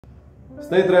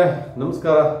ಸ್ನೇಹಿತರೆ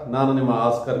ನಮಸ್ಕಾರ, ನಾನು ನಿಮ್ಮ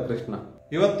ಆಸ್ಕರ್ ಕೃಷ್ಣ.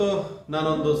 ಇವತ್ತು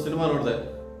ನಾನೊಂದು ಸಿನಿಮಾ ನೋಡಿದೆ,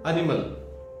 ಅನಿಮಲ್.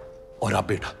 और आप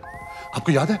बेटा,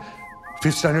 आपको याद है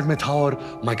 5th स्टैंडर्ड में था और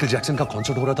माइकल जैक्सन का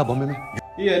कॉन्सर्ट हो रहा था बॉम्बे में.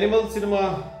 ಈ ಅನಿಮಲ್ ಸಿನಿಮಾ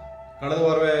ಕಳೆದ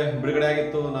ವಾರವೇ ಬಿಡುಗಡೆ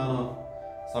ಆಗಿತ್ತು. ನಾನು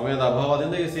ಸಮಯದ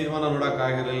ಅಭಾವದಿಂದ ಈ ಸಿನಿಮಾನ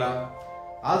ನೋಡೋಕ್ಕಾಗಿರಲಿಲ್ಲ.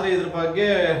 ಆದರೆ ಇದ್ರ ಬಗ್ಗೆ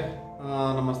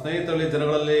ನಮ್ಮ ಸ್ನೇಹಿತರಲ್ಲಿ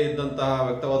ಜನಗಳಲ್ಲಿ ಇದ್ದಂತಹ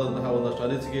ವ್ಯಕ್ತವಾದಂತಹ ಒಂದಷ್ಟು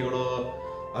ಅನಿಸಿಕೆಗಳು,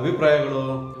 ಅಭಿಪ್ರಾಯಗಳು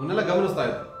ಇವನ್ನೆಲ್ಲ ಗಮನಿಸ್ತಾ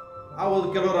ಇದ್ದೆ. ಆ ಒಂದು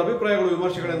ಕೆಲವರ ಅಭಿಪ್ರಾಯಗಳು,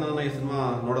 ವಿಮರ್ಶೆಗಳಿಂದ ನಾನು ಈ ಸಿನಿಮಾ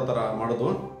ನೋಡೋ ಥರ ಮಾಡೋದು.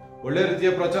 ಒಳ್ಳೆ ರೀತಿಯ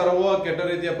ಪ್ರಚಾರವೋ ಕೆಟ್ಟ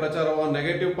ರೀತಿಯ ಪ್ರಚಾರವೋ,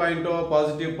 ನೆಗೆಟಿವ್ ಪಾಯಿಂಟೋ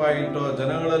ಪಾಸಿಟಿವ್ ಪಾಯಿಂಟೋ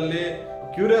ಜನಗಳಲ್ಲಿ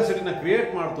ಕ್ಯೂರಿಯಾಸಿಟಿನ ಕ್ರಿಯೇಟ್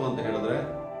ಮಾಡ್ತು ಅಂತ ಹೇಳಿದ್ರೆ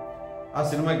ಆ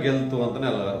ಸಿನಿಮಾ ಗೆಲ್ತು ಅಂತಾನೆ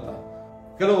ಅಲ್ಲ ಅರ್ಥ.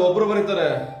 ಒಬ್ರು ಬರೀತಾರೆ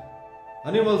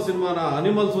ಅನಿಮಲ್ ಸಿನಿಮಾನ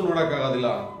ಅನಿಮಲ್ಸು ನೋಡಕ್ಕಾಗೋದಿಲ್ಲ.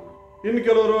 ಇನ್ನು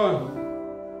ಕೆಲವರು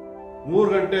 3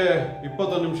 ಗಂಟೆ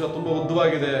 21 ನಿಮಿಷ ತುಂಬಾ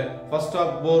ಉದ್ದವಾಗಿದೆ, first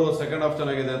half bore, second half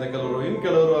ಚೆನ್ನಾಗಿದೆ ಅಂತ ಕೆಲವರು. ಇನ್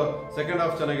ಕೆಲವರು ಸೆಕೆಂಡ್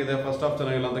ಹಾಫ್ ಚೆನ್ನಾಗಿದೆ, ಫಸ್ಟ್ ಹಾಫ್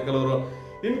ಚೆನ್ನಾಗಿಲ್ಲ ಅಂತ ಕೆಲವರು.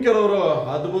 ಇನ್ ಕೆಲವರು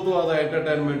ಅದ್ಭುತವಾದ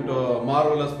ಎಂಟರ್ಟೈನ್ಮೆಂಟ್,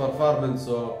 ಮಾರ್ವೆಲಸ್ ಪರ್ಫಾರ್ಮೆನ್ಸ್,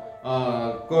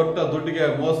 ಕೊಟ್ಟ ದುಡ್ಡಿಗೆ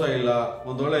ಮೋಸ ಇಲ್ಲ,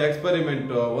 ಒಂದೊಳ್ಳೆ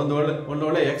ಎಕ್ಸ್ಪೆರಿಮೆಂಟ್,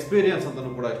 ಒಂದೊಳ್ಳೆ ಎಕ್ಸ್ಪೀರಿಯನ್ಸ್ ಅಂತ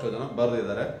ಕೂಡ ಎಷ್ಟೋ ಜನ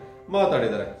ಬರೆದಿದ್ದಾರೆ,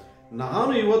 ಮಾತಾಡಿದ್ದಾರೆ.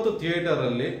 ನಾನು ಇವತ್ತು ಥಿಯೇಟರ್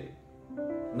ಅಲ್ಲಿ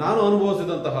ನಾನು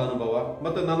ಅನುಭವಿಸಿದಂತಹ ಅನುಭವ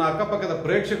ಮತ್ತೆ ನನ್ನ ಅಕ್ಕಪಕ್ಕದ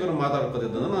ಪ್ರೇಕ್ಷಕರು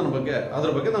ಮಾತಾಡ್ತಿದ್ದನ್ನು ಅದ್ರ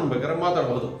ಬಗ್ಗೆ ನಾನು ಬೇಕಾದ್ರೆ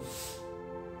ಮಾತಾಡಬಹುದು.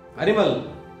 ಅನಿಮಲ್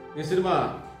ಈ ಸಿನಿಮಾ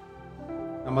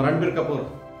ನಮ್ಮ ರಣಬೀರ್ ಕಪೂರ್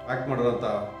ಆಕ್ಟ್ ಮಾಡಿರೋಂಥ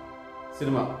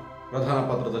ಸಿನಿಮಾ. ಪ್ರಧಾನ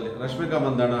ಪಾತ್ರದಲ್ಲಿ ರಶ್ಮಿಕಾ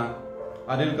ಮಂದಣ್ಣ,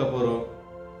 ಅನಿಲ್ ಕಪೂರ್,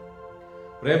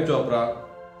 ಪ್ರೇಮ್ ಚೋಪ್ರಾ,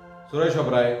 ಸುರೇಶ್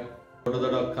ಒಬ್ರಾಯ್, ದೊಡ್ಡ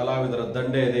ದೊಡ್ಡ ಕಲಾವಿದರ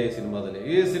ದಂಡೆ ಇದೆ ಈ ಸಿನಿಮಾದಲ್ಲಿ.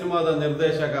 ಈ ಸಿನಿಮಾದ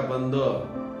ನಿರ್ದೇಶಕ ಬಂದು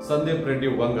ಸಂದೀಪ್ ರೆಡ್ಡಿ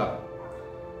ವಂಗ.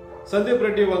 ಸಂದೀಪ್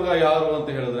ರೆಡ್ಡಿ ವಂಗ ಯಾರು ಅಂತ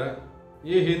ಹೇಳಿದ್ರೆ,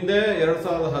 ಈ ಹಿಂದೆ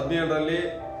 2017ರಲ್ಲಿ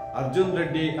ಅರ್ಜುನ್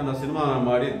ರೆಡ್ಡಿ ಅನ್ನೋ ಸಿನಿಮಾ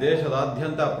ಮಾಡಿ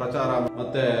ದೇಶದಾದ್ಯಂತ ಪ್ರಚಾರ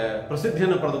ಮತ್ತೆ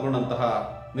ಪ್ರಸಿದ್ಧಿಯನ್ನು ಪಡೆದುಕೊಂಡಂತಹ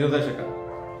ನಿರ್ದೇಶಕ.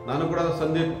 ನಾನು ಕೂಡ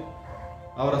ಸಂದೀಪ್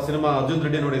ಅವರ ಸಿನಿಮಾ ಅರ್ಜುನ್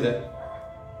ರೆಡ್ಡಿ ನೋಡಿದೆ.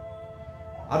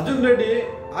 ಅರ್ಜುನ್ ರೆಡ್ಡಿ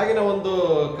ಆಗಿನ ಒಂದು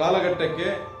ಕಾಲಘಟ್ಟಕ್ಕೆ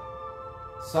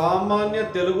ಸಾಮಾನ್ಯ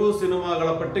ತೆಲುಗು ಸಿನಿಮಾಗಳ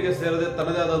ಪಟ್ಟಿಗೆ ಸೇರದೆ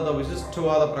ತನ್ನದೇ ಆದಂತಹ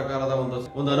ವಿಶಿಷ್ಟವಾದ ಪ್ರಕಾರದ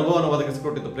ಒಂದು ಅನುಭವವನ್ನು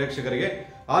ಒದಗಿಸಿಕೊಟ್ಟಿತ್ತು ಪ್ರೇಕ್ಷಕರಿಗೆ.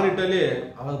 ಆ ನಿಟ್ಟಿನಲ್ಲಿ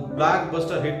block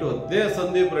buster hit they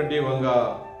Sandeep Reddy ವಂಗ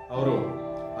ಅವರು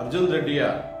ಅರ್ಜುನ್ ರೆಡ್ಡಿಯ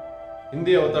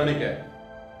ಹಿಂದಿ ಅವತರಣಿಕೆ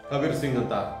ಕಬೀರ್ ಸಿಂಗ್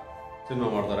ಅಂತ ಸಿನಿಮಾ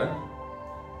ಮಾಡ್ತಾರೆ.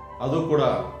 ಅದು ಕೂಡ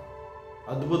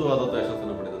ಅದ್ಭುತವಾದಂತಹ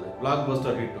ಯಶಸ್ಸನ್ನು ಪಡೆದಿದೆ, ಬ್ಲಾಕ್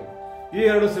ಬಸ್ಟರ್ ಹಿಟ್. ಈ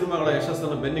 2 ಸಿನಿಮಾಗಳ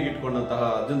ಯಶಸ್ಸನ್ನು ಬೆನ್ನಿಗಿಟ್ಕೊಂಡಂತಹ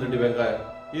ಅರ್ಜುನ್ ರೆಡ್ಡಿ ವಂಗ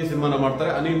ಈ ಸಿನಿಮಾನ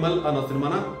ಮಾಡ್ತಾರೆ, ಅನಿಮಲ್ ಅನ್ನೋ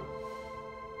ಸಿನಿಮಾನ.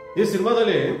 ಈ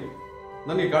ಸಿನಿಮಾದಲ್ಲಿ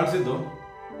ನನಗೆ ಕಾಣಿಸಿದ್ದು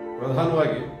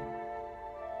ಪ್ರಧಾನವಾಗಿ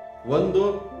 1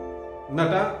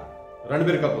 ನಟ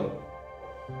ರಣಬೀರ್ ಕಪೂರ್,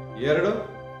 2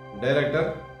 ಡೈರೆಕ್ಟರ್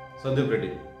ಸಂದೀಪ್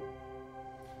ರೆಡ್ಡಿ.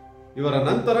 ಇವರ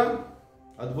ನಂತರ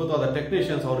ಅದ್ಭುತವಾದ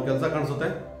ಟೆಕ್ನಿಷಿಯನ್ಸ್, ಅವ್ರ ಕೆಲಸ ಕಾಣಿಸುತ್ತೆ,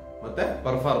 ಮತ್ತೆ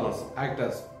ಪರ್ಫಾರ್ಮರ್ಸ್,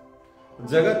 ಆಕ್ಟರ್ಸ್.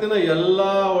 ಜಗತ್ತಿನ ಎಲ್ಲ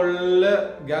ಒಳ್ಳೆ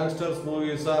ಗ್ಯಾಂಗ್ಸ್ಟರ್ಸ್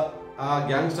ಮೂವೀಸ, ಆ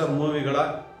ಗ್ಯಾಂಗ್ಸ್ಟರ್ ಮೂವಿಗಳ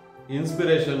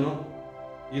ಇನ್ಸ್ಪಿರೇಷನ್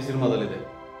ಈ ಸಿನಿಮಾದಲ್ಲಿದೆ.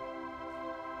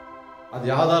 ಅದು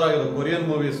ಯಾವ್ದಾರಾಗಿರೋ Korean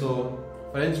movies,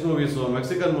 French movies,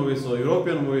 Mexican movies,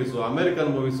 European movies,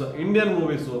 American movies, Indian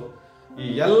movies, ಈ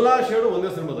ಎಲ್ಲ ಶೇಡು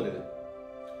ಒಂದೇ ಸಿನಿಮಾದಲ್ಲಿದೆ.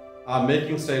 ಆ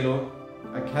ಮೇಕಿಂಗ್ ಸ್ಟೈಲು,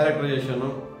 ಆ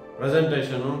ಕ್ಯಾರೆಕ್ಟರೈಸೇಷನು,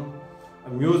 ಪ್ರೆಸೆಂಟೇಷನು,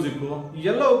 ಮ್ಯೂಸಿಕ್ಕು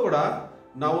ಎಲ್ಲವೂ ಕೂಡ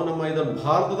ನಾವು ನಮ್ಮ ಇದನ್ನು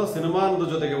ಭಾರತದ ಸಿನಿಮಾದ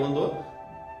ಜೊತೆಗೆ ಒಂದು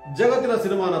ಜಗತ್ತಿನ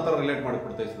ಸಿನಿಮಾನ ಹತ್ರ ರಿಲೇಟ್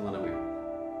ಮಾಡಿಕೊಡ್ತೇವೆ ಸಿನಿಮಾ ನಮಗೆ.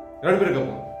 ರಣಬೀರ್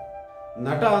ಕಪೂರ್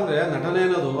ನಟ ಅಂದ್ರೆ ನಟನೆ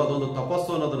ಅನ್ನೋದು ಅದೊಂದು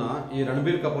ತಪಸ್ಸು ಅನ್ನೋದನ್ನ ಈ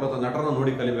ರಣಬೀರ್ ಕಪೂರ್ ಅಂತ ನಟನ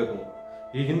ನೋಡಿ ಕಲಿಬೇಕು.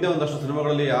 ಈ ಹಿಂದೆ ಒಂದಷ್ಟು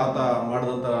ಸಿನಿಮಾಗಳಲ್ಲಿ ಆತ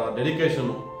ಮಾಡಿದಂಥ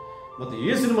ಡೆಡಿಕೇಶನ್ ಮತ್ತು ಈ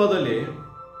ಸಿನಿಮಾದಲ್ಲಿ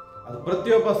ಅದು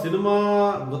ಪ್ರತಿಯೊಬ್ಬ ಸಿನಿಮಾ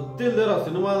ಗೊತ್ತಿಲ್ದಿರೋ,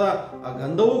 ಸಿನಿಮಾದ ಆ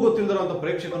ಗಂಧವೂ ಗೊತ್ತಿಲ್ದಿರೋ ಅಂತ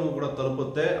ಪ್ರೇಕ್ಷಕನಿಗೂ ಕೂಡ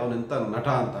ತಲುಪುತ್ತೆ ಅವನೆಂತ ನಟ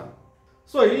ಅಂತ.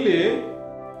 ಸೊ ಇಲ್ಲಿ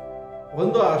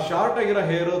ಒಂದು ಆ ಶಾರ್ಟ್ ಆಗಿರೋ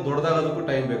ಹೇರು ದೊಡ್ಡದಾಗೋದಕ್ಕೂ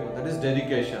ಟೈಮ್ ಬೇಕು, ದಟ್ ಈಸ್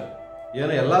ಡೆಡಿಕೇಶನ್.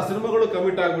 ಏನೋ ಎಲ್ಲ ಸಿನಿಮಾಗಳು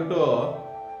ಕಮಿಟ್ ಆಗ್ಬಿಟ್ಟು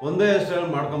ಒಂದೇ ಸ್ಟೈಲ್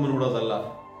ಮಾಡ್ಕೊಂಡ್ ಬಂದ್ಬಿಡೋದಲ್ಲ.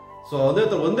 ಸೊ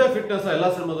ಒಂದೇ ಫಿಟ್ನೆಸ್ ಎಲ್ಲ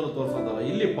ಸಿನಿಮಾದಲ್ಲೂ ತೋರಿಸೋದಲ್ಲ.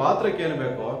 ಇಲ್ಲಿ ಪಾತ್ರಕ್ಕೆ ಏನು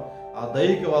ಬೇಕೋ ಆ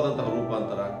ದೈಹಿಕವಾದಂತಹ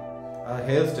ರೂಪಾಂತರ, ಆ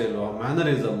hair style,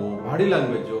 mannerism, body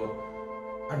language,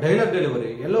 ಆ ಡೈಲಾಗ್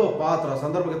ಡೆಲಿವರಿ, ಎಲ್ಲೋ ಪಾತ್ರ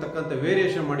ಸಂದರ್ಭಕ್ಕೆ ತಕ್ಕಂತೆ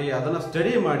ವೇರಿಯೇಷನ್ ಮಾಡಿ ಅದನ್ನ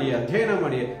ಸ್ಟಡಿ ಮಾಡಿ ಅಧ್ಯಯನ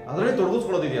ಮಾಡಿ ಅದರಲ್ಲಿ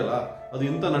ತೊಡಗಿಸ್ಕೊಳ್ಳೋದಿದೆಯಲ್ಲ, ಅದು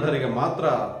ಇಂಥ ನಟರಿಗೆ ಮಾತ್ರ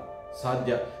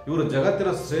ಸಾಧ್ಯ. ಇವರು ಜಗತ್ತಿನ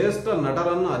ಶ್ರೇಷ್ಠ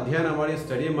ನಟರನ್ನು ಅಧ್ಯಯನ ಮಾಡಿ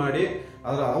ಸ್ಟಡಿ ಮಾಡಿ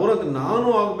ಅವರಂತ ನಾನು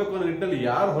ಆಗಬೇಕು ಅನ್ನೋ ನಿಟ್ಟಿನಲ್ಲಿ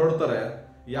ಯಾರು ಹೊರಡ್ತಾರೆ,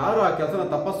 ಯಾರು ಆ ಕೆಲಸನ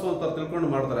ತಪಸ್ಸು ಅಂತ ತಿಳ್ಕೊಂಡು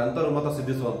ಮಾಡ್ತಾರೆ ಅಂತವ್ರು ಮಾತ್ರ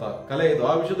ಸಿದ್ಧಿಸುವಂತ ಕಲೆ ಇದು.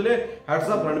 ಆ ವಿಷಯದಲ್ಲಿ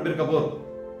ಹ್ಯಾಟ್ಸ್ ಆಫ್ ರಣಬೀರ್ ಕಪೂರ್.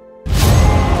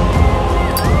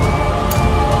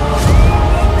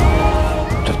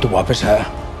 तू वापस आया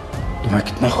तो मैं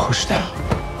कितना खुश था.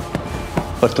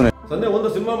 पर तूने ಸಂಜೆ ಒಂದು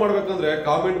ಸಿನಿಮಾ ಮಾಡ್ಬೇಕಂದ್ರೆ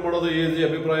ಕಾಮೆಂಟ್ ಮಾಡೋದು ಈಸಿ,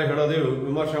 ಅಭಿಪ್ರಾಯ ಹೇಳೋದು,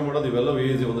 ವಿಮರ್ಶೆ ಮಾಡೋದು ಇವೆಲ್ಲವೂ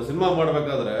ಈಸಿ. ಒಂದು ಸಿನಿಮಾ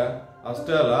ಮಾಡ್ಬೇಕಾದ್ರೆ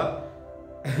ಅಷ್ಟೇ ಅಲ್ಲ,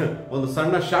 ಒಂದು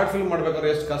ಸಣ್ಣ ಶಾರ್ಟ್ ಫಿಲ್ಮ್ ಮಾಡ್ಬೇಕಾದ್ರೆ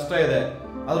ಎಷ್ಟು ಕಷ್ಟ ಇದೆ,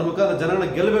 ಅದ್ರ ಮುಖಾಂತರ ಜನಗಳನ್ನ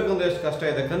ಗೆಲ್ಲಬೇಕಂದ್ರೆ ಎಷ್ಟು ಕಷ್ಟ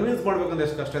ಇದೆ, ಕನ್ವಿನ್ಸ್ ಮಾಡ್ಬೇಕಂದ್ರೆ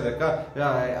ಎಷ್ಟು ಕಷ್ಟ ಇದೆ,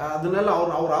 ಅದನ್ನೆಲ್ಲ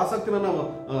ಅವ್ರ ಆಸಕ್ತಿನ ನಾವು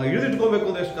ಹಿಡಿದಿಟ್ಕೊಬೇಕು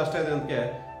ಅಂದ್ರೆ ಎಷ್ಟು ಕಷ್ಟ ಇದೆ ಅಂತ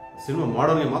ಸಿನಿಮಾ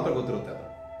ಮಾಡೋನಿಗೆ ಮಾತ್ರ ಗೊತ್ತಿರುತ್ತೆ ಅದು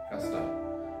ಕಷ್ಟ.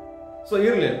 ಸೊ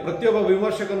ಇರ್ಲಿ, ಪ್ರತಿಯೊಬ್ಬ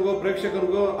ವಿಮರ್ಶಕನಿಗೂ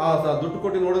ಪ್ರೇಕ್ಷಕನಿಗೂ ಆ ದುಡ್ಡು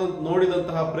ಕೊಟ್ಟು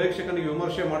ನೋಡಿದಂತಹ ಪ್ರೇಕ್ಷಕನಿಗೆ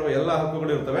ವಿಮರ್ಶೆ ಮಾಡುವ ಎಲ್ಲ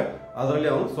ಹಕ್ಕುಗಳು ಇರ್ತವೆ, ಅದರಲ್ಲಿ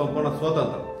ಅವನು ಸಂಪೂರ್ಣ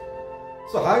ಸ್ವತಂತ್ರ.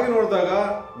 ಸೊ ಹಾಗೆ ನೋಡಿದಾಗ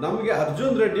ನಮಗೆ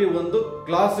ಅರ್ಜುನ್ ರೆಡ್ಡಿ ಒಂದು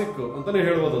ಕ್ಲಾಸಿಕ್ ಅಂತಾನೆ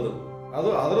ಹೇಳ್ಬೋದು. ಅದು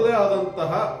ಅದರದೇ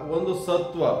ಆದಂತಹ ಒಂದು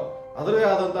ಸತ್ವ, ಅದರದೇ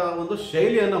ಆದಂತಹ ಒಂದು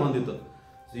ಶೈಲಿಯನ್ನ ಹೊಂದಿತ್ತು.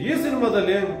 ಈ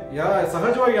ಸಿನಿಮಾದಲ್ಲಿ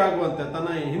ಸಹಜವಾಗಿ ಆಗುವಂತೆ ತನ್ನ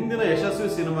ಹಿಂದಿನ ಯಶಸ್ವಿ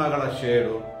ಸಿನಿಮಾಗಳ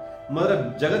ಶೇಡು ಮತ್ತೆ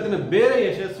ಜಗತ್ತಿನ ಬೇರೆ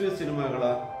ಯಶಸ್ವಿ ಸಿನಿಮಾಗಳ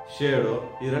ಶೇಡು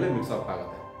ಇದರಲ್ಲಿ ಮಿಕ್ಸ್ ಅಪ್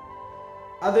ಆಗುತ್ತೆ.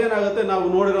 ಅದೇನಾಗುತ್ತೆ, ನಾವು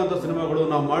ನೋಡಿರುವಂತ ಸಿನಿಮಾಗಳು,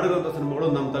 ನಾವು ಮಾಡಿರುವಂತ ಸಿನಿಮಾಗಳು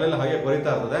ನಮ್ಮ ತಲೆಯಲ್ಲಿ ಹಾಗೆ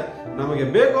ಕೊರಿತಾ ಇರ್ತದೆ. ನಮಗೆ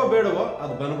ಬೇಕೋ ಬೇಡವೋ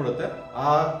ಅದು ಬಂದ್ಬಿಡುತ್ತೆ. ಆ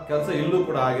ಕೆಲಸ ಇಲ್ಲೂ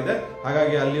ಕೂಡ ಆಗಿದೆ.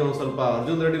 ಹಾಗಾಗಿ ಅಲ್ಲಿ ಒಂದ್ ಸ್ವಲ್ಪ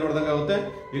ಅರ್ಜುನ್ ರೆಡ್ಡಿ ನೋಡ್ದಂಗೆ ಆಗುತ್ತೆ,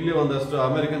 ಇಲ್ಲಿ ಒಂದಷ್ಟು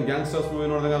ಅಮೆರಿಕನ್ ಗ್ಯಾಂಗ್ಸ್ಟರ್ಸ್ ಮೂವಿ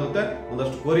ನೋಡ್ದಂಗೆ ಆಗುತ್ತೆ,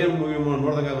 ಒಂದಷ್ಟು ಕೊರಿಯನ್ ಮೂವಿ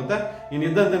ನೋಡ್ದಂಗೆ ಆಗುತ್ತೆ,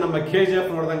 ಇನ್ನಿದ್ದಂತೆ ನಮ್ಮ KGF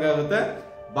ನೋಡ್ದಂಗೆ ಆಗುತ್ತೆ,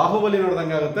 ಬಾಹುಬಲಿ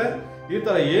ನೋಡ್ದಂಗೆ ಆಗುತ್ತೆ. ಈ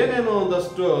ತರ ಏನೇನೋ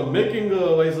ಒಂದಷ್ಟು ಮೇಕಿಂಗ್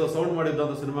ವೈಸ್ ಸೌಂಡ್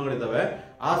ಮಾಡಿದ್ದಂತ ಸಿನಿಮಾಗಳಿದ್ದಾವೆ,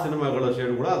 ಆ ಸಿನಿಮಾಗಳ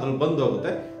ಶೇಡ್ ಕೂಡ ಅದ್ರಲ್ಲಿ ಬಂದು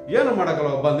ಹೋಗುತ್ತೆ. ಏನು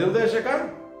ಮಾಡಕ್ಕಲ್ಲ, ಒಬ್ಬ ನಿರ್ದೇಶಕ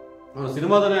ಅವನು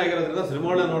ಸಿನಿಮಾದನೇ ಆಗಿರೋದ್ರಿಂದ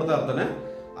ಸಿನಿಮಾಗಳನ್ನ ನೋಡ್ತಾ ಇರ್ತಾನೆ.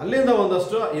 ಅಲ್ಲಿಂದ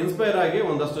ಒಂದಷ್ಟು ಇನ್ಸ್ಪೈರ್ ಆಗಿ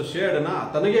ಒಂದಷ್ಟು ಶೇಡ್ ನ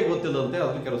ತನಗೆ ಗೊತ್ತಿಲ್ಲದಂತೆ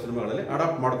ಅದ್ರಲ್ಲಿ ಕೆಲವು ಸಿನಿಮಾಗಳಲ್ಲಿ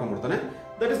ಅಡಾಪ್ಟ್ ಮಾಡ್ಕೊಂಡ್ಬಿಡ್ತಾನೆ.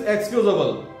 That is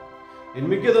excusable. ಇನ್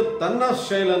ಮಿಕ್ಕಿದ ತನ್ನ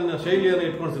ಶೈಲಿಯನ್ನು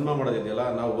ಇಟ್ಕೊಂಡು ಸಿನಿಮಾ ಮಾಡೋದಿದೆಯಲ್ಲ,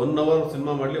 ನಾವು 1 ಅವರ್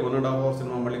ಸಿನಿಮಾ ಮಾಡಲಿ, 1.5 ಅವರ್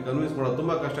ಸಿನಿಮಾ ಮಾಡಲಿ ಕನ್ವಿನ್ಸ್ ಮಾಡೋದು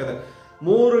ತುಂಬಾ ಕಷ್ಟ ಇದೆ.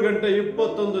 3 ಗಂಟೆ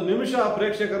 21 ನಿಮಿಷ ಆ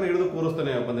ಪ್ರೇಕ್ಷಕರನ್ನ ಹಿಡಿದು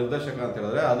ಕೂರಿಸ್ತಾನೆ ಒಬ್ಬ ನಿರ್ದೇಶಕ ಅಂತ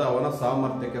ಹೇಳಿದ್ರೆ ಅದು ಅವನ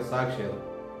ಸಾಮರ್ಥ್ಯಕ್ಕೆ ಸಾಕ್ಷಿ. ಅದು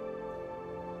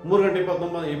 3 ಗಂಟೆ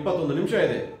 21 ನಿಮಿಷ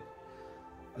ಇದೆ.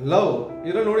 ಲವ್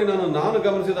ಇರೋ ನೋಡಿ, ನಾನು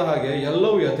ಗಮನಿಸಿದ ಹಾಗೆ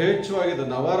ಎಲ್ಲವೂ ಯಥೇಚ್ಛವಾಗಿದೆ.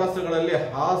 ನವರಸಗಳಲ್ಲಿ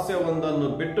ಹಾಸ್ಯ ಒಂದನ್ನು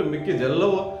ಬಿಟ್ಟು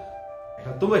ಮಿಕ್ಕಿದೆಲ್ಲವೂ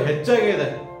ತುಂಬಾ ಹೆಚ್ಚಾಗಿ ಇದೆ.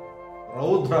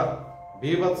 ರೌದ್ರ,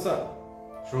 ಬೀಭತ್ಸ,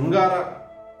 ಶೃಂಗಾರ,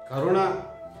 ಕರುಣ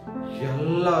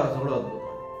ಎಲ್ಲ ರಸಗಳು ಅದ್ಭುತ.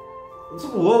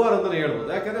 ಸ್ವಲ್ಪ ಓವರ್ ಅಂತಾನೆ ಹೇಳ್ಬೋದು,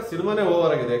 ಯಾಕಂದ್ರೆ ಸಿನಿಮಾನೇ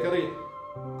ಓವರ್ ಆಗಿದೆ. ಯಾಕಂದ್ರೆ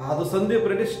ಅದು ಸಂದೀಪ್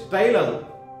ರೆಡ್ಡಿ ಸ್ಟೈಲ್. ಅದು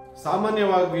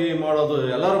ಸಾಮಾನ್ಯವಾಗಿ ಮಾಡೋದು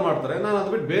ಎಲ್ಲರೂ ಮಾಡ್ತಾರೆ. ನಾನು ಅದು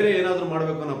ಬಿಟ್ಟು ಬೇರೆ ಏನಾದ್ರು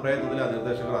ಮಾಡಬೇಕು ಅನ್ನೋ ಪ್ರಯತ್ನದಲ್ಲಿ ಆ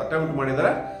ನಿರ್ದೇಶಕರು ಅಟೆಂಪ್ಟ್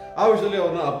ಮಾಡಿದ್ದಾರೆ. ಆ ವಿಷಯದಲ್ಲಿ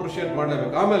ಅವ್ರನ್ನ ಅಪ್ರಿಶಿಯೇಟ್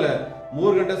ಮಾಡಲೇಬೇಕು. ಆಮೇಲೆ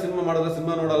 3 ಗಂಟೆ ಸಿನಿಮಾ ಮಾಡಿದ್ರೆ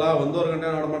ಸಿನಿಮಾ ನೋಡಲ್ಲ, 1.5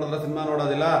 ಗಂಟೆ ಮಾಡಿದ್ರೆ ಸಿನಿಮಾ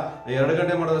ನೋಡೋದಿಲ್ಲ, 2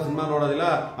 ಗಂಟೆ ಮಾಡಿದ್ರೆ ಸಿನಿಮಾ ನೋಡೋದಿಲ್ಲ,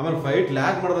 ಆಮೇಲೆ ಫೈಟ್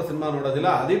ಲ್ಯಾಗ್ ಮಾಡಿದ್ರೆ ಸಿನಿಮಾ ನೋಡೋದಿಲ್ಲ,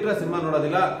 ಅದಿಟ್ರೆ ಸಿನಿಮಾ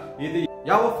ನೋಡೋದಿಲ್ಲ. ಇದು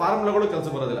ಯಾವ ಫಾರ್ಮುಲಾಗಳು ಕೆಲಸ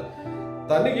ಬರೋದಿಲ್ಲ.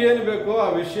 ತನಗೇನು ಬೇಕೋ ಆ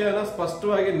ವಿಷಯನ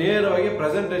ಸ್ಪಷ್ಟವಾಗಿ ನೇರವಾಗಿ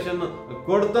ಪ್ರೆಸೆಂಟೇಷನ್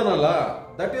ಕೊಡ್ತಾನಲ್ಲ,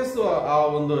 ದಟ್ ಈಸ್ ಆ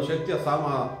ಒಂದು ಶಕ್ತಿಯ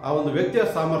ಆ ಒಂದು ವ್ಯಕ್ತಿಯ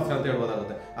ಸಾಮರ್ಥ್ಯ ಅಂತ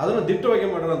ಹೇಳ್ಬೋದಾಗುತ್ತೆ. ಅದನ್ನು ದಿಟ್ಟವಾಗಿ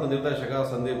ಮಾಡಿರುವಂತ ನಿರ್ದೇಶಕ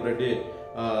ಸಂದೀಪ್ ರೆಡ್ಡಿ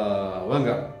ವಂಗ.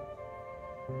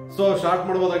 ಸೊ ಶಾರ್ಟ್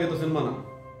ಮಾಡ್ಬೋದಾಗಿತ್ತು ಸಿನಿಮಾನ,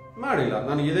 ಮಾಡಿಲ್ಲ.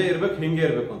 ನಾನು ಇದೇ ಇರ್ಬೇಕು, ಹಿಂಗೆ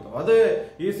ಇರ್ಬೇಕು ಅಂತ. ಅದೇ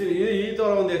ಈ ತರ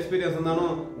ಒಂದು ಎಕ್ಸ್ಪೀರಿಯನ್ಸ್ ನಾನು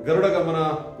ಗರುಡ ಗಮನ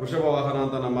ವೃಷಭ ವಾಹನ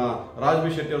ಅಂತ ನಮ್ಮ ರಾಜ್ಬಿ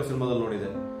ಶೆಟ್ಟಿ ಅವರ ಸಿನಿಮಾದಲ್ಲಿ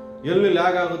ನೋಡಿದೆ. ಎಲ್ಲಿ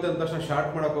ಲ್ಯಾಗ್ ಆಗುತ್ತೆ ಅಂತ ತಕ್ಷಣ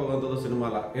ಶಾರ್ಟ್ ಮಾಡಕ್ ಹೋಗುವಂಥದ್ದು ಸಿನಿಮಾ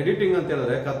ಅಲ್ಲ. ಎಡಿಟಿಂಗ್ ಅಂತ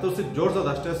ಹೇಳಿದ್ರೆ ಕತ್ತರಿಸಿ ಜೋಡಿಸೋದು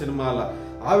ಅಷ್ಟೇ ಸಿನಿಮಾ ಅಲ್ಲ.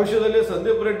 ಆ ವಿಷಯದಲ್ಲಿ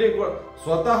ಸಂದೀಪ್ ರೆಡ್ಡಿ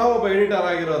ಸ್ವತಃ ಒಬ್ಬ ಎಡಿಟರ್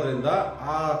ಆಗಿರೋದ್ರಿಂದ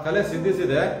ಆ ಕಲೆ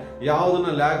ಸಿದ್ಧಿಸಿದೆ,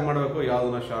 ಯಾವ್ದನ್ನ ಲ್ಯಾಗ್ ಮಾಡಬೇಕು,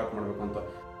 ಯಾವ್ದನ್ನ ಶಾರ್ಟ್ ಮಾಡಬೇಕು ಅಂತ.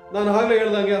 ನಾನು ಆಗ್ಲೇ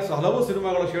ಹೇಳ್ದಂಗೆ ಹಲವು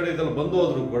ಸಿನಿಮಾಗಳ ಶೇಡ್ ಇದ್ರಲ್ಲಿ ಬಂದು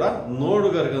ಹೋದ್ರು ಕೂಡ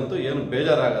ನೋಡುಗರಿಗಂತೂ ಏನು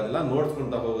ಬೇಜಾರಾಗೋದಿಲ್ಲ,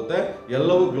 ನೋಡ್ಸ್ಕೊಂತ ಹೋಗುತ್ತೆ.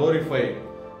 ಎಲ್ಲವೂ glorify,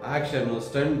 action,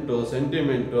 stunt,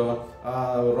 sentiment,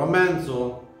 romance,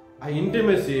 ಆ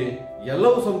ಇಂಟಿಮೆಸಿ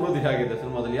ಎಲ್ಲವೂ ಸಮೃದ್ಧಿ ಆಗಿದೆ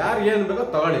ಸಿನಿಮಾದಲ್ಲಿ. ಯಾರು ಏನ್ ಬೇಕೋ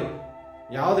ತಗೊಳ್ಳಿ,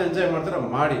 ಯಾವ್ದು ಎಂಜಾಯ್ ಮಾಡ್ತಾರ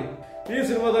ಮಾಡಿ. ಈ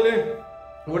ಸಿನಿಮಾದಲ್ಲಿ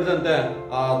ನೋಡಿದಂತೆ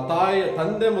ಆ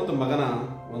ತಂದೆ ಮತ್ತು ಮಗನ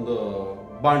ಒಂದು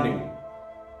ಬಾಂಡಿಂಗ್,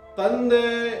 ತಂದೆ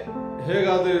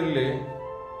ಹೇಗಾದ್ರೂ ಇರಲಿ,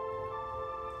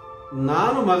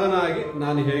 ನಾನು ಮಗನಾಗಿ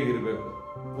ನಾನು ಹೇಗಿರ್ಬೇಕು.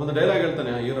 ಒಂದು ಡೈಲಾಗ್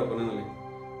ಹೇಳ್ತಾನೆ ಹೀರೋ ಕೊನೆಯಲ್ಲಿ,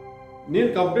 ನೀನ್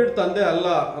ಕಂಪ್ಲೀಟ್ ತಂದೆ ಅಲ್ಲ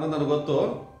ಅನ್ನೋದು ನನಗೆ ಗೊತ್ತು,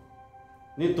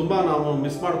 ನೀನ್ ತುಂಬಾ ನಾವು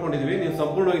ಮಿಸ್ ಮಾಡ್ಕೊಂಡಿದೀವಿ, ನೀನ್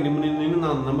ಸಂಪೂರ್ಣವಾಗಿ ನಿನ್ನ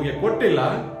ನಮಗೆ ಕೊಟ್ಟಿಲ್ಲ,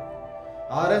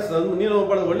 ಆದ್ರೆ ನೀನು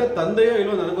ಒಬ್ಬ ಒಳ್ಳೆ ತಂದೆಯೋ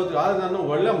ಇಲ್ಲೋ ನನಗೆ ಗೊತ್ತಿಲ್ಲ, ಆದ್ರೆ ನಾನು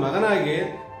ಒಳ್ಳೆ ಮಗನಾಗಿ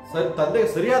ತಂದೆಗೆ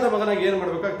ಸರಿಯಾದ ಮಗನಾಗಿ ಏನ್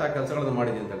ಮಾಡ್ಬೇಕಾಗ್ತ ಆ ಕೆಲಸಗಳನ್ನು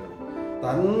ಮಾಡಿದ್ದೀನಿ ಅಂತ ಹೇಳ್ತಾನೆ.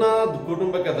 ತನ್ನ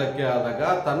ಕುಟುಂಬಕ್ಕೆ ಧಕ್ಕೆ ಆದಾಗ,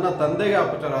 ತನ್ನ ತಂದೆಗೆ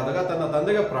ಅಪಚಾರ ಆದಾಗ, ತನ್ನ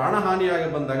ತಂದೆಗೆ ಪ್ರಾಣಹಾನಿಯಾಗಿ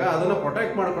ಬಂದಾಗ ಅದನ್ನ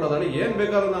ಪ್ರೊಟೆಕ್ಟ್ ಮಾಡ್ಕೊಳ್ಳೋದ್ರಲ್ಲಿ ಏನ್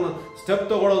ಬೇಕಾದ್ರೂ ನಾನು ಸ್ಟೆಪ್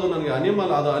ತಗೊಳ್ಳೋದು ನನಗೆ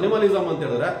ಅದು ಅನಿಮಲಿಸಮ್ ಅಂತ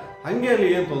ಹೇಳಿದ್ರೆ ಹಂಗೆ ಅಲ್ಲಿ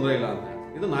ಏನ್ ತೊಂದರೆ ಇಲ್ಲ ಅಂತ.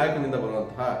 ಇದು ನಾಯಕನಿಂದ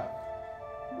ಬರುವಂತಹ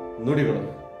ನುಡಿಗಳು.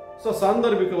 ಸೊ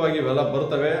ಸಾಂದರ್ಭಿಕವಾಗಿ ಇವೆಲ್ಲ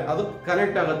ಬರ್ತವೆ, ಅದು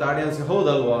ಕನೆಕ್ಟ್ ಆಗುತ್ತೆ ಆಡಿಯನ್ಸ್.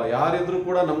 ಹೌದಲ್ವಾ, ಯಾರಿದ್ರು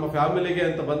ಕೂಡ ನಮ್ಮ ಫ್ಯಾಮಿಲಿಗೆ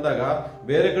ಅಂತ ಬಂದಾಗ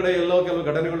ಬೇರೆ ಕಡೆ ಎಲ್ಲೋ ಕೆಲವು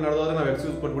ಘಟನೆಗಳು ನಡೆದೋದ್ರೆ ನಾವು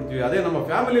ಎಕ್ಸ್ಕ್ಯೂಸ್ ಕೊಟ್ಬಿಡ್ತೀವಿ. ಅದೇ ನಮ್ಮ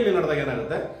ಫ್ಯಾಮಿಲಿಯಲ್ಲಿ ನಡೆದಾಗ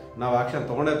ಏನಾಗುತ್ತೆ, ನಾವು ಆಕ್ಷನ್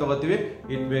ತಗೋತೀವಿ.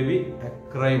 It may be A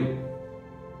crime.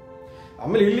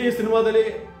 ಆಮೇಲೆ ಇಲ್ಲಿ ಈ ಸಿನಿಮಾದಲ್ಲಿ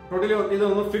ಟೋಟಲಿ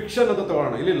ಇದೊಂದು ಫಿಕ್ಷನ್ ಅಂತ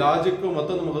ತಗೋಣ. ಇಲ್ಲಿ ಲಾಜಿಕ್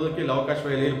ಮತ್ತೊಂದು ಮುಗೋದಕ್ಕೆ ಇಲ್ಲಿ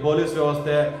ಅವಕಾಶವೇ ಇಲ್ಲ. ಇಲ್ಲಿ ಪೊಲೀಸ್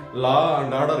ವ್ಯವಸ್ಥೆ, ಲಾ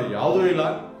ಅಂಡ್ ಆರ್ಡರ್ ಯಾವುದೂ ಇಲ್ಲ.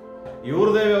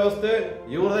 ಇವ್ರದೇ ವ್ಯವಸ್ಥೆ,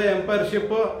 ಇವ್ರದೇ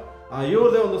ಎಂಪೈರ್ಶಿಪ್,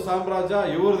 ಇವ್ರದೇ ಒಂದು ಸಾಮ್ರಾಜ್ಯ,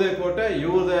 ಇವ್ರದೇ ಕೋಟೆ,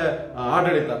 ಇವ್ರದೇ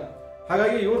ಆಡಳಿತ.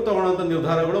 ಹಾಗಾಗಿ ಇವ್ರು ತಗೊಳ್ಳೋಂಥ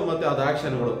ನಿರ್ಧಾರಗಳು ಮತ್ತೆ ಅದು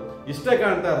ಆಕ್ಷನ್ಗಳು ಇಷ್ಟೇ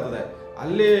ಕಾಣ್ತಾ ಇರ್ತದೆ.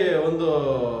 ಅಲ್ಲಿ ಒಂದು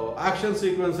ಆಕ್ಷನ್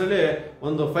ಸೀಕ್ವೆನ್ಸ್ ಅಲ್ಲಿ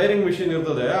ಒಂದು ಫೈರಿಂಗ್ ಮಿಷಿನ್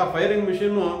ಇರ್ತದೆ. ಆ firing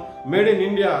machine made in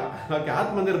India,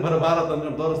 Atmanirbhar Bharat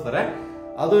ಅಂತ ತೋರಿಸ್ತಾರೆ.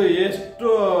 ಅದು ಎಷ್ಟು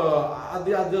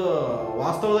ಅದು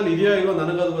ವಾಸ್ತವದಲ್ಲಿ ಇದೆಯೋ ಇಲ್ಲೋ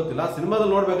ನನಗದು ಗೊತ್ತಿಲ್ಲ.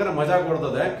 ಸಿನಿಮಾದಲ್ಲಿ ನೋಡ್ಬೇಕಾದ್ರೆ ಮಜಾ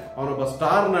ಕೊಡ್ತದೆ. ಅವನೊಬ್ಬ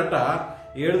ಸ್ಟಾರ್ ನಟ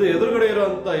ಎದುರುಗಡೆ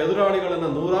ಇರುವಂತ ಎದುರಾಳಿಗಳನ್ನ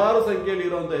ನೂರಾರು ಸಂಖ್ಯೆಯಲ್ಲಿ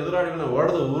ಇರುವಂತ ಎದುರಾಳಿಗಳನ್ನ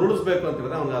ಹೊಡೆದು ಉರುಳಿಸ್ಬೇಕು ಅಂತ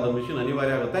ಹೇಳಿದ್ರೆ ಅವ್ನಿಗೆ ಅದು ಮಿಷನ್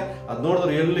ಅನಿವಾರ್ಯ ಆಗುತ್ತೆ. ಅದ್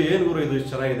ನೋಡಿದ್ರೆ ಎಲ್ಲಿ ಏನ್ ಗುರು ಇದು ಇಷ್ಟು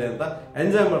ಚೆನ್ನಾಗಿದೆ ಅಂತ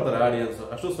ಎಂಜಾಯ್ ಮಾಡ್ತಾರೆ ಆಡಿಯನ್ಸ್.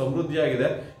 ಅಷ್ಟು ಸಮೃದ್ಧಿಯಾಗಿದೆ.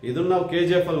 ಇದನ್ನ ನಾವು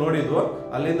KGF ಅಲ್ಲಿ ನೋಡಿದ್ವು,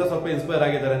 ಅಲ್ಲಿಂದ ಸ್ವಲ್ಪ ಇನ್ಸ್ಪೈರ್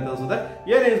ಆಗಿದ್ದಾರೆ ಅಂತ ಅನ್ಸುತ್ತೆ.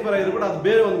 ಏನ್ ಇನ್ಸ್ಪೈರ್ ಆಗಿದ್ರು ಕೂಡ ಅದು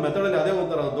ಬೇರೆ ಒಂದು ಮೆಥಡ್ ಅಲ್ಲಿ ಅದೇ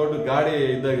ಒಂಥರ ದೊಡ್ಡ ಗಾಡಿ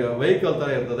ಇದ್ದಾಗ ವೆಹಿಕಲ್ ತರ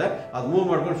ಇರ್ತದೆ, ಅದ್ ಮೂವ್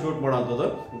ಮಾಡ್ಕೊಂಡು ಶೂಟ್ ಮಾಡೋಂಥದ್ದು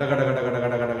ಡಗ ಡಗ ಡಗ ಡಗ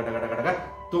ಡಗ ಡಗ ಡಗ ಡಗ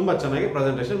ತುಂಬಾ ಚೆನ್ನಾಗಿ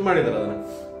ಪ್ರೆಸೆಂಟೇಷನ್ ಮಾಡಿದ್ದಾರೆ ಅದನ್ನ.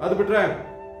 ಅದು ಬಿಟ್ರೆ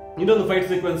ಇನ್ನೊಂದು ಫೈಟ್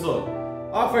ಸೀಕ್ವೆನ್ಸ್,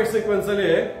 ಆ ಫೈಟ್ ಸೀಕ್ವೆನ್ಸ್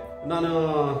ಅಲ್ಲಿ ನಾನು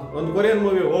ಒಂದು ಕೊರಿಯನ್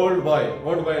ಮೂವಿ ಓಲ್ಡ್ ಬಾಯ್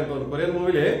ಅಂತ ಒಂದು ಕೊರಿಯನ್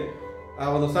ಮೂವಿಲಿ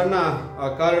ಒಂದು ಸಣ್ಣ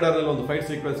ಕಾರಿಡಾರ್ ಅಲ್ಲಿ ಒಂದು ಫೈಟ್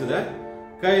ಸೀಕ್ವೆನ್ಸ್ ಇದೆ.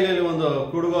 ಕೈಯಲ್ಲಿ ಒಂದು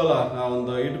ಕುಡುಗೋಲ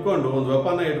ಒಂದು ಇಟ್ಕೊಂಡು, ಒಂದು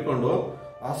ವೆಪನ್ ಇಟ್ಕೊಂಡು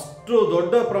ಅಷ್ಟು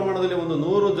ದೊಡ್ಡ ಪ್ರಮಾಣದಲ್ಲಿ ಒಂದು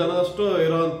 100 ಜನದಷ್ಟು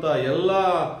ಇರುವಂತ ಎಲ್ಲ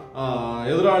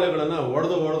ಎದುರಾಳಿಗಳನ್ನ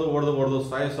ಒಡೆದು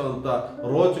ಸಾಯಿಸುವಂತ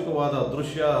ರೋಚಕವಾದ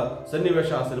ದೃಶ್ಯ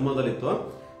ಸನ್ನಿವೇಶ ಆ ಸಿನಿಮಾದಲ್ಲಿತ್ತು.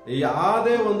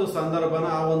 ಯಾವುದೇ ಒಂದು ಸಂದರ್ಭನ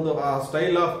ಆ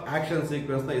ಸ್ಟೈಲ್ ಆಫ್ ಆಕ್ಷನ್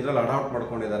ಸೀಕ್ವೆನ್ಸ್ ನ ಇದ್ರಲ್ಲಿ ಅಡಾಪ್ಟ್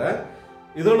ಮಾಡ್ಕೊಂಡಿದ್ದಾರೆ.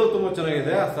 ಇದರಲ್ಲೂ ತುಂಬಾ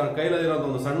ಚೆನ್ನಾಗಿದೆ. ಕೈಲಲ್ಲಿರುವಂತ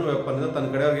ಒಂದು ಸಣ್ಣ ವೆಪನ್ ಇದೆ, ತನ್ನ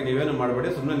ಕಡೆಯವರಿಗೆ ನೀವೇನು ಮಾಡಬೇಡಿ,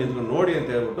 ಸುಮ್ಮನೆ ನಿಂತ್ಕೊಂಡು ನೋಡಿ ಅಂತ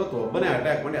ಹೇಳ್ಬಿಟ್ಟು ಒಬ್ಬನೇ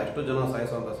ಅಟ್ಯಾಕ್ ಮಾಡಿ ಅಷ್ಟು ಜನ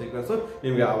ಸಾಯಿಸುವಂತ ಸೀಕ್ವೆನ್ಸ್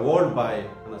ನಿಮ್ಗೆ ಆ ಓಲ್ಡ್ ಬಾಯ್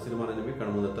ಅನ್ನೋ ಸಿನಿಮಾನ ನಿಮಗೆ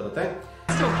ಕಣ್ಮುಂದೆ ತರುತ್ತೆ.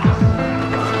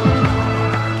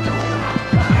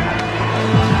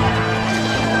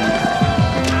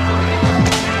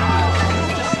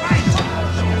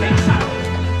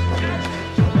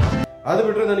 ಅದು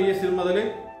ಬಿಟ್ರೆ ನನಗೆ ಈ ಸಿನಿಮಾದಲ್ಲಿ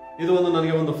ಇದು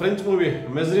ನನಗೆ ಒಂದು ಫ್ರೆಂಚ್ ಮೂವಿ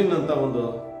ಮೆಜ್ರಿನ್ ಅಂತ ಒಂದು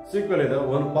ಸೀಕ್ವೆಲ್ ಇದೆ,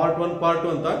 ಪಾರ್ಟ್ 1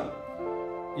 ಅಂತ.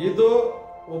 ಇದು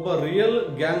ಒಬ್ಬ ರಿಯಲ್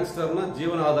ಗ್ಯಾಂಗ್ಸ್ಟರ್ ನ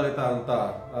ಜೀವನ ಆಧಾರಿತ ಅಂತ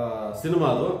ಸಿನಿಮಾ,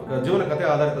 ಅದು ಜೀವನ ಕಥೆ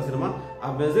ಆಧಾರಿತ ಸಿನಿಮಾ. ಆ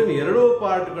ಮೆಜ್ರಿನ್ 2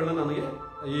 ಪಾರ್ಟ್ಗಳನ್ನ ನನಗೆ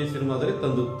ಈ ಸಿನಿಮಾದಲ್ಲಿ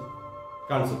ತಂದು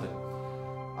ಕಾಣಿಸುತ್ತೆ.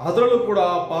 ಅದರಲ್ಲೂ ಕೂಡ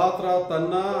ಪಾತ್ರ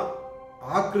ತನ್ನ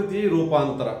ಆಕೃತಿ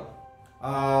ರೂಪಾಂತರ,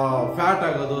 ಫ್ಯಾಟ್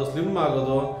ಆಗೋದು, ಸ್ಲಿಮ್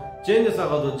ಆಗೋದು, ಚೇಂಜಸ್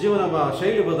ಆಗೋದು, ಜೀವನ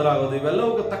ಶೈಲಿ ಬದಲಾಗೋದು,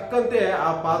 ಇವೆಲ್ಲವೂ ತಕ್ಕಂತೆ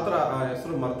ಆ ಪಾತ್ರ,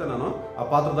 ಹೆಸರು ಮರ್ತೆ ನಾನು, ಆ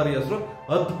ಪಾತ್ರಧಾರಿ ಹೆಸರು,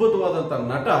 ಅದ್ಭುತವಾದಂತ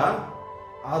ನಟ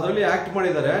ಅದರಲ್ಲಿ ಆಕ್ಟ್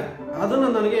ಮಾಡಿದ್ದಾರೆ. ಅದನ್ನ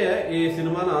ನನಗೆ ಈ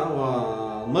ಸಿನಿಮಾನ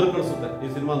ಮರುಕಳಿಸುತ್ತೆ. ಈ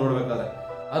ಸಿನಿಮಾ ನೋಡ್ಬೇಕಾದ್ರೆ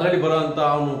ಅದರಲ್ಲಿ ಬರೋಂತ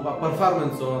ಅವನು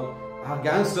ಪರ್ಫಾರ್ಮೆನ್ಸ್, ಆ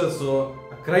ಗ್ಯಾಂಗ್ಸ್ಟರ್ಸ್,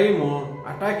 ಕ್ರೈಮು,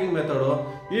 ಅಟ್ಯಾಕಿಂಗ್ ಮೆಥಡ್,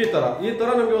 ಈ ತರ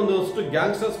ನಮಗೆ ಒಂದಷ್ಟು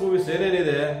ಗ್ಯಾಂಗ್ಸ್ಟರ್ಸ್ ಮೂವೀಸ್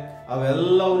ಏನೇನಿದೆ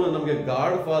ಅವೆಲ್ಲವೂ ನಮಗೆ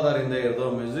ಗಾಡ್ ಫಾದರ್ ಇಂದ ಹಿಡಿದು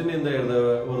ಮೆಜ್ರಿನ್ ಇಂದ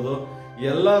ಹಿಡಿದು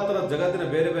ಎಲ್ಲಾ ತರ ಜಗತ್ತಿನ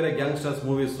ಬೇರೆ ಬೇರೆ ಗ್ಯಾಂಗ್ಸ್ಟರ್ಸ್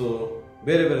ಮೂವೀಸು,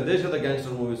 ಬೇರೆ ಬೇರೆ ದೇಶದ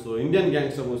gangster movies, Indian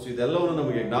gangster movies, ಇದೆಲ್ಲವನ್ನು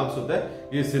ನಮಗೆ ಜ್ಞಾಪಿಸುತ್ತೆ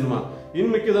ಈ ಸಿನಿಮಾ. ಇನ್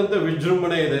ಮಿಕ್ಕಿದಂತೆ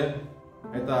ವಿಜೃಂಭಣೆ ಇದೆ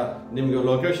ಆಯ್ತಾ. ನಿಮ್ಗೆ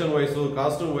location wise,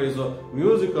 costume wise,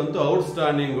 music ಅಂತೂ out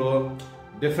standing,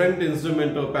 different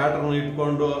instrument pattern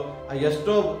ಇಟ್ಕೊಂಡು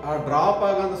ಎಷ್ಟೋ ಆ ಡ್ರಾಪ್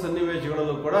ಆಗಂತ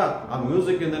ಸನ್ನಿವೇಶಗಳಲ್ಲೂ ಕೂಡ ಆ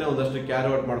ಮ್ಯೂಸಿಕ್ ಇಂದನೇ ಒಂದಷ್ಟು ಕ್ಯಾರಿ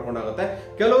ಔಟ್ ಮಾಡ್ಕೊಂಡಾಗುತ್ತೆ.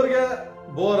 ಕೆಲವರಿಗೆ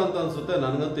ಬೋರ್ ಅಂತ ಅನ್ಸುತ್ತೆ,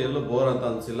 ನನಗಂತೂ ಎಲ್ಲೂ ಬೋರ್ ಅಂತ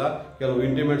ಅನ್ಸಿಲ್ಲ. ಕೆಲವು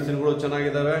ಇಂಟಿಮೇಟ್ ಸೀನ್ಗಳು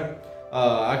ಚೆನ್ನಾಗಿದ್ದಾವೆ,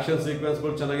 ಆಕ್ಷನ್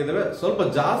ಸೀಕ್ವೆನ್ಸ್ಗಳು ಚೆನ್ನಾಗಿದ್ದಾವೆ. ಸ್ವಲ್ಪ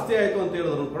ಜಾಸ್ತಿ ಆಯ್ತು ಅಂತ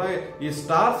ಹೇಳಿದ್ರು ಕೂಡ ಈ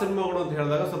ಸ್ಟಾರ್ ಸಿನಿಮಾಗಳು ಅಂತ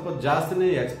ಹೇಳಿದಾಗ ಸ್ವಲ್ಪ ಜಾಸ್ತಿನೇ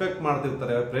ಎಕ್ಸ್ಪೆಕ್ಟ್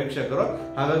ಮಾಡ್ತಿರ್ತಾರೆ ಪ್ರೇಕ್ಷಕರು,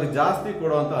 ಹಾಗಾಗಿ ಜಾಸ್ತಿ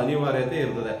ಕೊಡುವಂತ ಅನಿವಾರ್ಯತೆ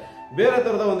ಇರ್ತದೆ. ಬೇರೆ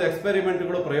ತರದ ಒಂದು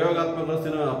ಎಕ್ಸ್ಪೆರಿಮೆಂಟ್ಗಳು, ಪ್ರಯೋಗಾತ್ಮಕ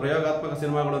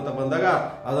ಸಿನಿಮಾಗಳು ಅಂತ ಬಂದಾಗ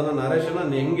ಅದನ್ನ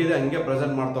ನರೇಶನ್ ಹೆಂಗಿದೆ ಹಂಗೆ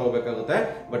ಪ್ರೆಸೆಂಟ್ ಮಾಡ್ತಾ ಹೋಗ್ಬೇಕಾಗುತ್ತೆ.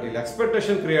 ಬಟ್ ಇಲ್ಲಿ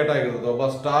ಎಕ್ಸ್ಪೆಕ್ಟೇಷನ್ ಕ್ರಿಯೇಟ್ ಆಗಿರುತ್ತೆ. ಒಬ್ಬ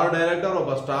ಸ್ಟಾರ್ ಡೈರೆಕ್ಟರ್,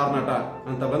 ಒಬ್ಬ ಸ್ಟಾರ್ ನಟ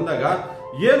ಅಂತ ಬಂದಾಗ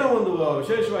ಏನೋ ಒಂದು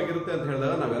ವಿಶೇಷವಾಗಿರುತ್ತೆ ಅಂತ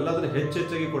ಹೇಳಿದಾಗ ನಾವೆಲ್ಲದನ್ನ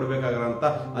ಹೆಚ್ಚೆಚ್ಚಾಗಿ ಕೊಡಬೇಕಾಗಿರೋಂತ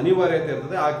ಅನಿವಾರ್ಯತೆ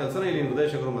ಇರ್ತದೆ. ಆ ಕೆಲಸನ ಇಲ್ಲಿ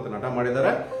ನಿರ್ದೇಶಕರು ಮತ್ತೆ ನಟ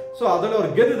ಮಾಡಿದ್ದಾರೆ. ಸೊ ಅದರಲ್ಲಿ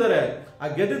ಅವ್ರು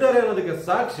ಗೆದ್ದಿದ್ದಾರೆ ಅನ್ನೋದಕ್ಕೆ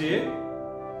ಸಾಕ್ಷಿ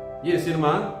ಈ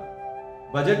ಸಿನಿಮಾ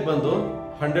ಬಜೆಟ್ ಬಂದು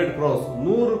 100 crores,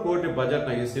 100 ಕೋಟಿ ಬಜೆಟ್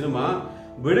ನ ಈ ಸಿನಿಮಾ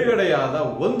ಬಿಡುಗಡೆಯಾದ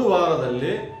ಒಂದು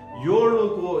ವಾರದಲ್ಲಿ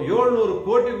 700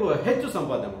 ಕೋಟಿಗೂ ಹೆಚ್ಚು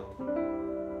ಸಂಪಾದನೆ ಮಾಡುತ್ತೆ.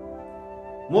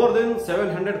 More than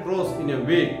 700 crores in a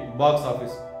weak box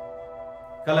office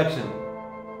collection.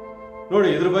 ನೋಡಿ,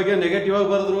 ಇದ್ರ ಬಗ್ಗೆ ನೆಗೆಟಿವ್ ಆಗಿ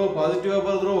ಬರೆದ್ರು, ಪಾಸಿಟಿವ್ ಆಗಿ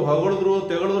ಬರೆದ್ರು, ಹೊಗಳಿದ್ರು,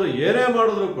 ತೆಗಳಿದ್ರು, ಏನೇ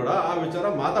ಮಾಡಿದ್ರು ಕೂಡ ಆ ವಿಚಾರ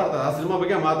ಮಾತಾಡ್ತಾರೆ, ಆ ಸಿನಿಮಾ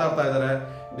ಬಗ್ಗೆ ಮಾತಾಡ್ತಾ ಇದ್ದಾರೆ,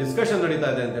 ಡಿಸ್ಕಷನ್ ನಡೀತಾ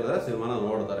ಇದೆ ಅಂತ ಹೇಳಿದ್ರೆ ಸಿನಿಮಾನ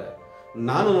ನೋಡ್ತಾರೆ.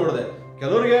 ನಾನು ನೋಡಿದೆ.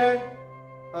 ಕೆಲವರಿಗೆ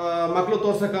ಮಕ್ಕಳು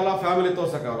ತೋರ್ಸಕ್ಕಾಗಲ್ಲ, ಫ್ಯಾಮಿಲಿ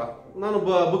ತೋರ್ಸಕ್ಕಾಗಲ್ಲ. ನಾನು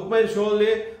ಬುಕ್ ಮೈ ಶೋ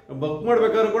ಅಲ್ಲಿ ಬುಕ್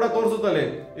ಮಾಡ್ಬೇಕಾದ್ರೂ ಕೂಡ ತೋರಿಸುತ್ತಲ್ಲಿ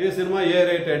ಈ ಸಿನಿಮಾ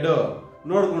A-rated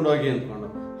ನೋಡ್ಕೊಂಡು ಹೋಗಿ ಅಂದ್ಕೊಂಡು.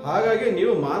 ಹಾಗಾಗಿ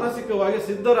ನೀವು ಮಾನಸಿಕವಾಗಿ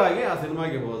ಸಿದ್ಧರಾಗಿ ಆ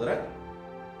ಸಿನಿಮಾಗೆ ಹೋದ್ರೆ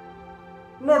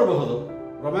ನೋಡಬಹುದು.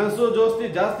 ರೊಮ್ಯಾನ್ಸು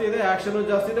ಜಾಸ್ತಿ ಇದೆ, ಆಕ್ಷನ್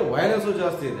ಜಾಸ್ತಿ ಇದೆ, ವೈಲೆನ್ಸು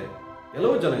ಜಾಸ್ತಿ ಇದೆ,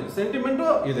 ಎಲ್ಲವೂ ಚೆನ್ನಾಗಿದೆ, ಸೆಂಟಿಮೆಂಟು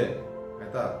ಇದೆ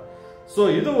ಆಯ್ತಾ. ಸೊ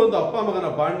ಇದು ಒಂದು ಅಪ್ಪ ಮಗನ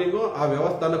ಬಾಂಡಿಂಗು. ಆ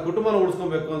ವ್ಯವಸ್ಥೆ, ತನ್ನ ಕುಟುಂಬನ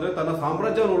ಉಳಿಸ್ಕೊಬೇಕು ಅಂದ್ರೆ, ತನ್ನ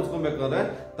ಸಾಮ್ರಾಜ್ಯವನ್ನು ಉಳಿಸ್ಕೊಬೇಕು ಅಂದ್ರೆ,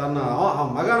 ತನ್ನ ಆ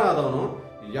ಮಗನಾದವನು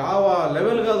ಯಾವ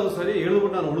ಲೆವೆಲ್ಗಾದ್ರೂ ಸರಿ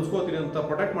ಇಳಿದ್ಬಿಟ್ಟು ನಾನು ಉಳಿಸ್ಕೋತೀನಿ ಅಂತ,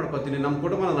 ಪ್ರೊಟೆಕ್ಟ್ ಮಾಡ್ಕೋತೀನಿ, ನಮ್ಮ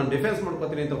ಕುಟುಂಬನ ನಾನು ಡಿಫೆನ್ಸ್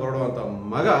ಮಾಡ್ಕೋತೀನಿ ಅಂತ ಹೊರಡುವಂತ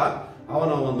ಮಗ,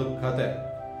 ಅವನ ಒಂದು ಕತೆ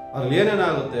ಅದ್ರಲ್ಲಿ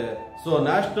ಏನೇನಾಗುತ್ತೆ. So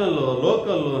national,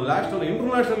 local, national,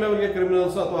 international ಲೆವೆಲ್ಗೆ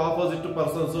ಕ್ರಿಮಿನಲ್ಸ್ ಅಥವಾ ಆಪೋಸಿಟ್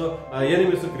ಪರ್ಸನ್ಸ್,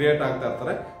 ಎನಿಮೀಸ್ ಕ್ರಿಯೇಟ್ ಆಗ್ತಾ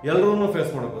ಇರ್ತಾರೆ. ಎಲ್ಲರೂ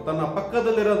ಫೇಸ್ ಮಾಡಬೇಕು. ತನ್ನ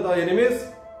ಪಕ್ಕದಲ್ಲಿರುವಂತಹ enemies,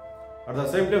 at the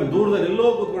same time ದೂರದಲ್ಲಿ ಎಲ್ಲೋ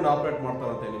ಕೂತ್ಕೊಂಡು ಆಪರೇಟ್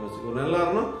ಮಾಡ್ತಾರಂತ ಎನಿಮೀಸ್,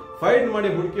 ಇವನ್ನೆಲ್ಲರನ್ನು ಫೈಟ್ ಮಾಡಿ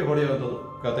ಹುಡುಕಿ ಹೊಡೆಯುವಂಥದ್ದು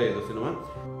ಕತೆ ಇದು ಸಿನಿಮಾ.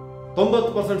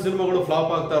 90% ಸಿನಿಮಾಗಳು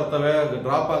ಫ್ಲಾಪ್ ಆಗ್ತಾ ಇರ್ತವೆ,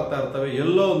 ಡ್ರಾಪ್ ಆಗ್ತಾ ಇರ್ತವೆ.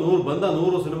 ಎಲ್ಲೋ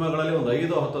 100 ಸಿನಿಮಾಗಳಲ್ಲಿ ಒಂದು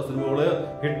 5-10 ಸಿನಿಮಾಗಳು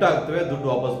ಹಿಟ್ ಆಗ್ತವೆ, ದುಡ್ಡು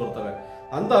ವಾಪಸ್ ಬರ್ತವೆ.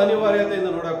 ಅಂತ ಅನಿವಾರ್ಯತೆಯಿಂದ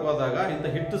ನೋಡಕ್ ಹೋದಾಗ ಇಂಥ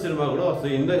ಹಿಟ್ ಸಿನಿಮಾಗಳು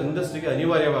ಇಂಡಸ್ಟ್ರಿಗೆ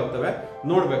ಅನಿವಾರ್ಯವಾಗ್ತವೆ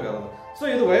ನೋಡ್ಬೇಕಾದ್ರೆ. ಸೊ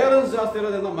ಇದು ವೈಲೆನ್ಸ್ ಜಾಸ್ತಿ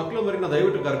ಇರೋದ್ರಿಂದ ಮಕ್ಕಳು ಮರಿನ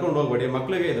ದಯವಿಟ್ಟು ಕರ್ಕೊಂಡು ಹೋಗ್ಬೇಡಿ.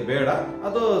 ಮಕ್ಕಳಿಗೆ ಇದು ಬೇಡ,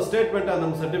 ಅದು ಸ್ಟೇಟ್ಮೆಂಟ್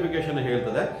ನಮ್ಮ ಸರ್ಟಿಫಿಕೇಶನ್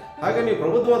ಹೇಳ್ತದೆ. ಹಾಗೆ ನೀವು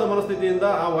ಪ್ರಬುದ್ಧವಾದ ಮನಸ್ಥಿತಿಯಿಂದ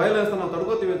ಆ ವೈಲೆನ್ಸ್ ನಾವು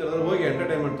ತಡ್ಕೋತೀವಿ ಅಂತ ಹೇಳಿದ್ರೆ ಹೋಗಿ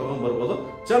ಎಂಟರ್ಟೈನ್ಮೆಂಟ್ ತಗೊಂಡ್ ಬರ್ಬೋದು.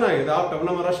 ಚೆನ್ನಾಗಿದೆ. ಆಫ್ಟರ್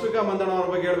ನಮ್ಮ ರಶ್ಮಿಕಾ ಮಂದಣ್ಣ ಅವ್ರ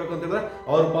ಬಗ್ಗೆ ಹೇಳ್ಬೇಕು ಅಂತಂದ್ರೆ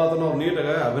ಅವ್ರ ಪಾತ್ರನ ಅವ್ರು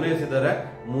ನೀಟಾಗಿ ಅಭಿನಯಿಸಿದ್ದಾರೆ,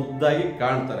 ಮುದ್ದಾಗಿ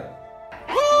ಕಾಣ್ತಾರೆ.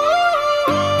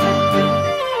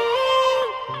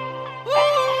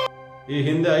 ಈ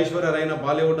ಹಿಂದೆ ಐಶ್ವರ್ಯ ರೈ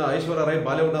ಬಾಲಿವುಡ್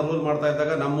ನ ರೂಲ್ ಮಾಡ್ತಾ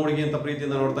ಇದ್ದಾಗ ನಮ್ಮ ಹುಡುಗಿ ಅಂತ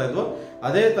ಪ್ರೀತಿಯಿಂದ ನೋಡ್ತಾ ಇದ್ವು.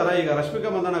 ಅದೇ ತರ ಈಗ ರಶ್ಮಿಕಾ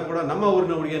ಮಂದಣ್ಣ ಕೂಡ ನಮ್ಮ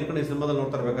ಊರಿನ ಹುಡುಗಿ ಅನ್ಕೊಂಡು ಈ ಸಿನಿಮಾದಲ್ಲಿ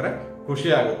ನೋಡ್ತಾ ಇರ್ಬೇಕಾದ್ರೆ ಖುಷಿ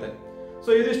ಆಗುತ್ತೆ.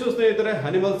 ಸೊ ಇದಿಷ್ಟು ಸ್ನೇಹಿತರೆ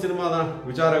ಅನಿಮಲ್ ಸಿನಿಮಾದ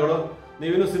ವಿಚಾರಗಳು.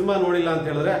 ನೀವಿನ್ನು ಸಿನಿಮಾ ನೋಡಿಲ್ಲ ಅಂತ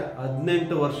ಹೇಳಿದ್ರೆ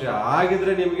 18 ವರ್ಷ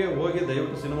ಆಗಿದ್ರೆ ನಿಮಗೆ ಹೋಗಿ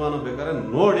ದಯವಿಟ್ಟು ಸಿನಿಮಾನ ಬೇಕಾದ್ರೆ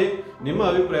ನೋಡಿ ನಿಮ್ಮ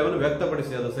ಅಭಿಪ್ರಾಯವನ್ನು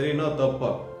ವ್ಯಕ್ತಪಡಿಸಿ. ಅದು ಸರಿನೋ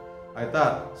ತಪ್ಪು, ಆಯ್ತಾ?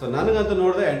 ಸೊ ನನಗಂತೂ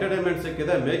ನೋಡಿದ್ರೆ ಎಂಟರ್ಟೈನ್ಮೆಂಟ್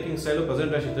ಸಿಕ್ಕಿದೆ. ಮೇಕಿಂಗ್ ಸ್ಟೈಲು,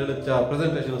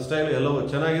 ಪ್ರೆಸೆಂಟೇಷನ್ ಸ್ಟೈಲ್ ಎಲ್ಲವೂ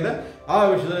ಚೆನ್ನಾಗಿದೆ. ಆ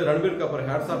ವಿಷಯದಲ್ಲಿ ರಣಬೀರ್ ಕಪೂರ್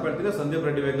ಹ್ಯಾಟ್ಸ್ ಆಫ್ ಹೇಳ್ತೀನಿ. ಸಂದೀಪ್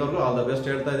ರೆಡ್ಡಿ ಬೇಗ ಅವ್ರಿಗೂ ಆಲ್ ದ ಬೆಸ್ಟ್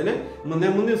ಹೇಳ್ತಾ ಇದ್ದೀನಿ.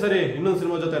 ಮುಂದಿನ ಸರಿ ಇನ್ನೊಂದು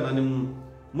ಸಿನಿಮಾ ಜೊತೆ ನಾನು ನಿಮ್ಮ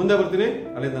ಮುಂದೆ ಬರ್ತೀನಿ.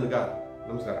 ಅಲ್ಲಿ ತನಕ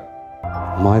ನಮಸ್ಕಾರ.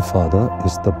 My father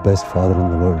is the best father in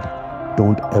the world.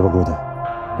 Don't ever go there.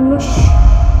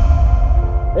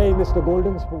 Hey, Mr.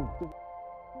 Golden Spoon.